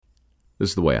This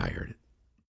is the way I heard it.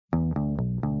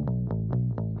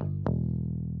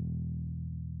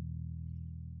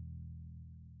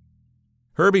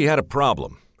 Herbie had a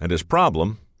problem, and his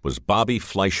problem was Bobby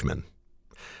Fleischman.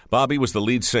 Bobby was the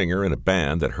lead singer in a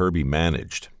band that Herbie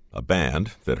managed, a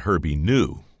band that Herbie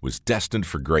knew was destined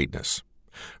for greatness.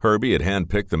 Herbie had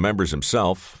handpicked the members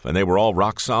himself, and they were all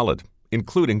rock solid,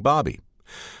 including Bobby.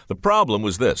 The problem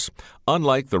was this: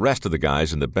 unlike the rest of the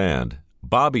guys in the band,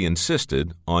 Bobby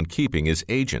insisted on keeping his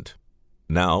agent.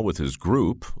 Now, with his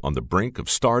group on the brink of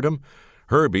stardom,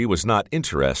 Herbie was not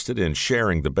interested in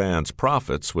sharing the band's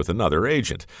profits with another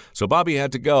agent, so Bobby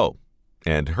had to go.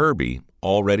 And Herbie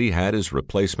already had his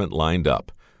replacement lined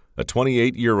up, a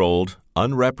 28-year-old,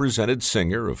 unrepresented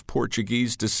singer of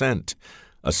Portuguese descent,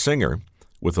 a singer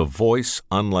with a voice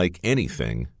unlike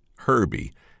anything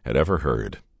Herbie had ever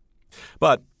heard.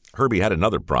 But Herbie had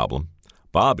another problem.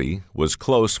 Bobby was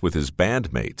close with his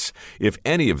bandmates. If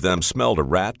any of them smelled a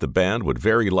rat, the band would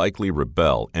very likely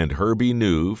rebel, and Herbie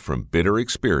knew from bitter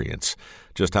experience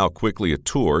just how quickly a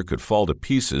tour could fall to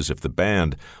pieces if the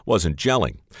band wasn't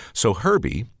gelling. So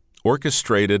Herbie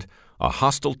orchestrated a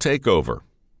hostile takeover,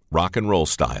 rock and roll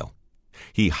style.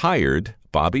 He hired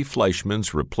Bobby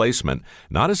Fleischman's replacement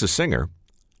not as a singer,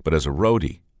 but as a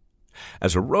roadie.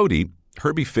 As a roadie,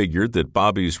 Herbie figured that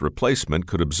Bobby's replacement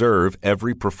could observe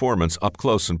every performance up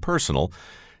close and personal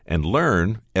and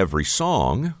learn every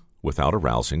song without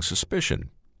arousing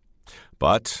suspicion.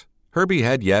 But Herbie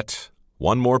had yet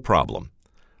one more problem.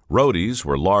 Roadies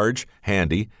were large,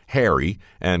 handy, hairy,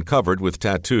 and covered with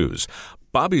tattoos.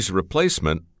 Bobby's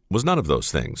replacement was none of those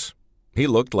things. He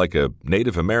looked like a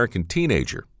Native American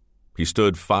teenager. He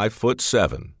stood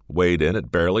 5'7", weighed in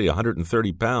at barely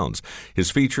 130 pounds. His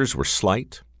features were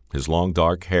slight, his long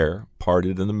dark hair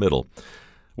parted in the middle.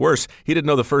 Worse, he didn't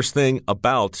know the first thing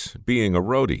about being a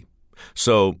roadie.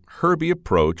 So Herbie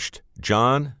approached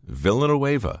John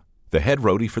Villanueva, the head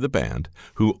roadie for the band,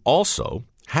 who also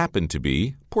happened to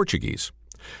be Portuguese.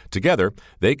 Together,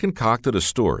 they concocted a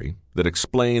story that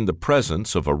explained the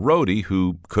presence of a roadie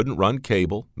who couldn't run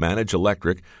cable, manage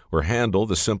electric, or handle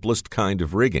the simplest kind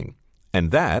of rigging.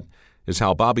 And that is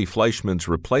how Bobby Fleischman's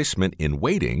replacement in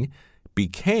waiting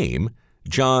became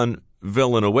John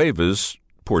Villanueva's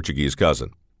Portuguese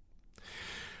cousin.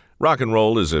 Rock and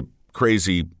roll is a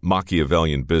crazy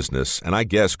Machiavellian business, and I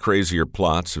guess crazier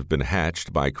plots have been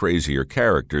hatched by crazier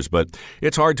characters, but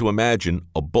it's hard to imagine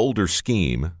a bolder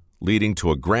scheme leading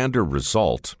to a grander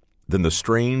result than the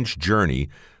strange journey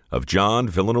of John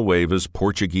Villanueva's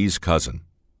Portuguese cousin.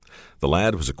 The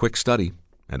lad was a quick study,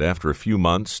 and after a few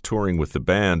months touring with the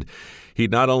band, he'd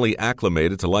not only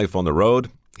acclimated to life on the road,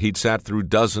 he'd sat through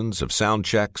dozens of sound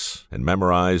checks and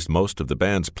memorized most of the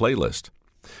band's playlist.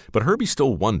 But Herbie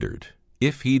still wondered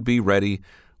if he'd be ready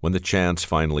when the chance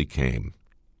finally came.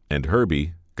 And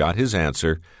Herbie got his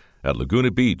answer at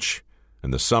Laguna Beach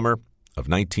in the summer of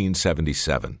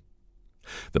 1977.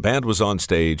 The band was on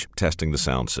stage testing the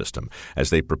sound system. As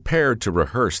they prepared to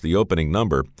rehearse the opening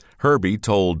number, Herbie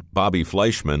told Bobby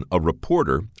Fleischman a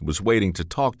reporter was waiting to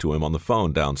talk to him on the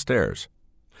phone downstairs.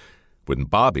 When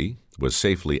Bobby was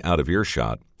safely out of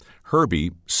earshot,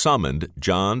 Herbie summoned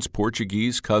John's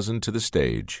Portuguese cousin to the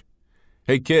stage.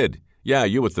 "Hey, kid, yeah,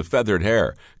 you with the feathered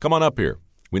hair, come on up here.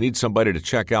 We need somebody to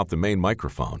check out the main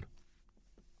microphone."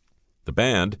 The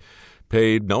band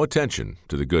paid no attention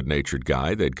to the good-natured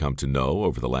guy they'd come to know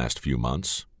over the last few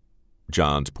months.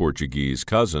 John's Portuguese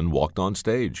cousin walked on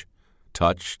stage,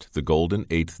 touched the golden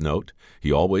eighth note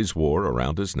he always wore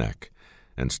around his neck,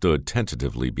 and stood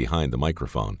tentatively behind the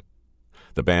microphone.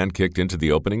 The band kicked into the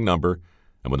opening number,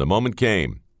 and when the moment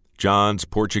came, John's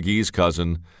Portuguese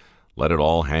cousin let it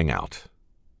all hang out.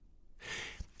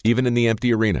 Even in the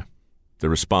empty arena, the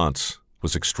response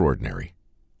was extraordinary.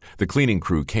 The cleaning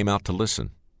crew came out to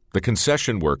listen. The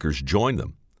concession workers joined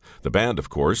them. The band, of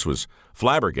course, was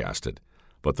flabbergasted,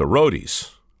 but the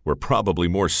roadies were probably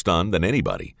more stunned than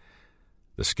anybody.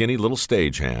 The skinny little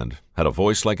stagehand had a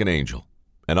voice like an angel,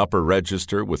 an upper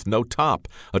register with no top,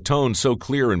 a tone so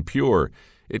clear and pure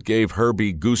it gave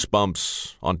Herbie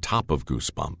goosebumps on top of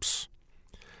goosebumps.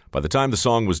 By the time the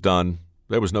song was done,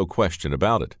 there was no question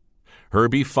about it.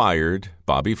 Herbie fired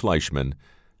Bobby Fleischman,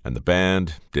 and the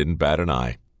band didn't bat an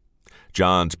eye.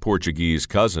 John's Portuguese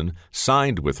cousin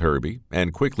signed with Herbie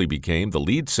and quickly became the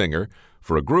lead singer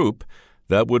for a group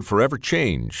that would forever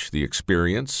change the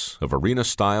experience of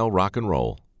arena-style rock and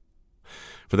roll.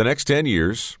 For the next 10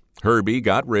 years, Herbie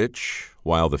got rich,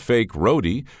 while the fake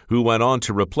roadie, who went on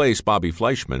to replace Bobby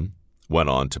Fleischman, went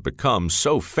on to become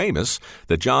so famous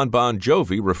that John Bon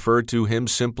Jovi referred to him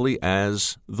simply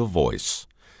as The Voice.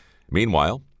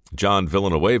 Meanwhile, John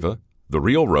Villanueva, the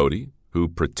real roadie, who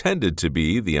pretended to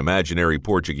be the imaginary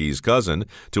Portuguese cousin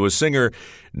to a singer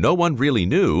no one really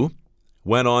knew,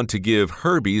 went on to give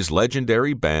Herbie's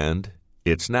legendary band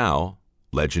its now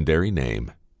legendary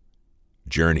name,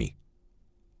 Journey.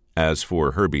 As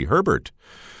for Herbie Herbert,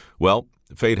 well,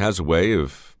 fate has a way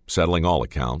of settling all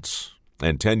accounts,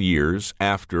 and 10 years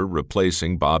after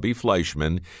replacing Bobby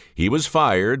Fleischman, he was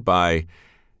fired by,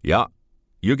 yeah,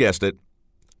 you guessed it,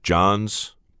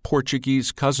 John's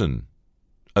Portuguese cousin,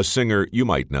 a singer you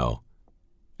might know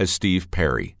as Steve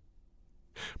Perry.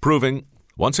 Proving,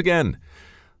 once again,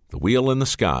 the wheel in the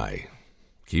sky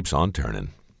keeps on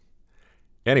turning.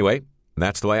 Anyway,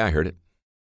 that's the way I heard it.